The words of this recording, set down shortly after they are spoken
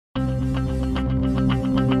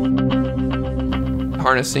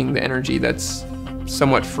harnessing the energy that's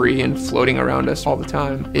somewhat free and floating around us all the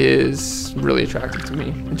time is really attractive to me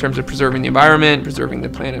in terms of preserving the environment, preserving the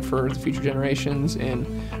planet for the future generations, and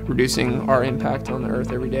reducing our impact on the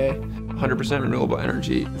Earth every day. 100% renewable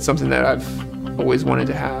energy. It's something that I've always wanted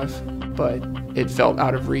to have, but it felt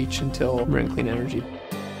out of reach until Marin Clean Energy.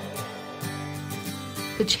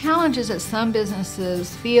 The challenges that some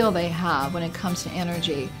businesses feel they have when it comes to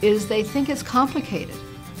energy is they think it's complicated,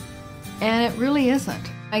 and it really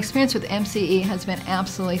isn't. My experience with MCE has been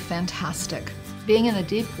absolutely fantastic. Being in the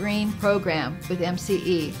Deep Green program with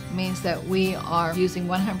MCE means that we are using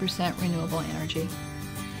 100% renewable energy.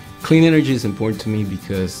 Clean energy is important to me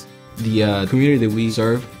because the community that we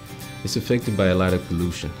serve is affected by a lot of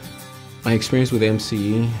pollution. My experience with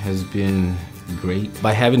MCE has been great.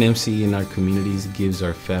 By having MCE in our communities gives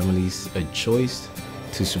our families a choice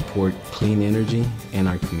to support clean energy in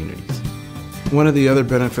our communities. One of the other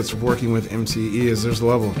benefits of working with MCE is there's a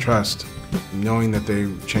level of trust, knowing that they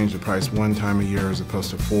change the price one time a year as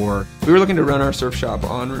opposed to 4. We were looking to run our surf shop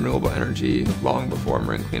on renewable energy long before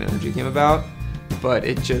Marin Clean Energy came about, but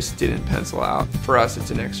it just didn't pencil out. For us, it's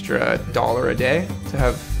an extra $1 a day to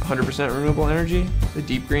have 100% renewable energy, the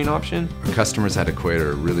deep green option. Our customers at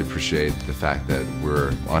Equator really appreciate the fact that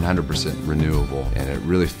we're 100% renewable, and it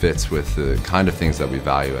really fits with the kind of things that we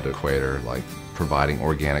value at Equator, like providing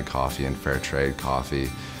organic coffee and fair trade coffee.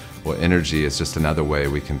 Well, energy is just another way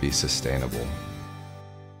we can be sustainable.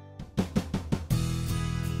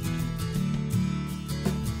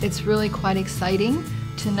 It's really quite exciting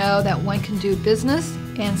to know that one can do business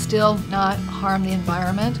and still not harm the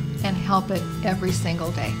environment and help it every single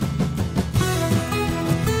day.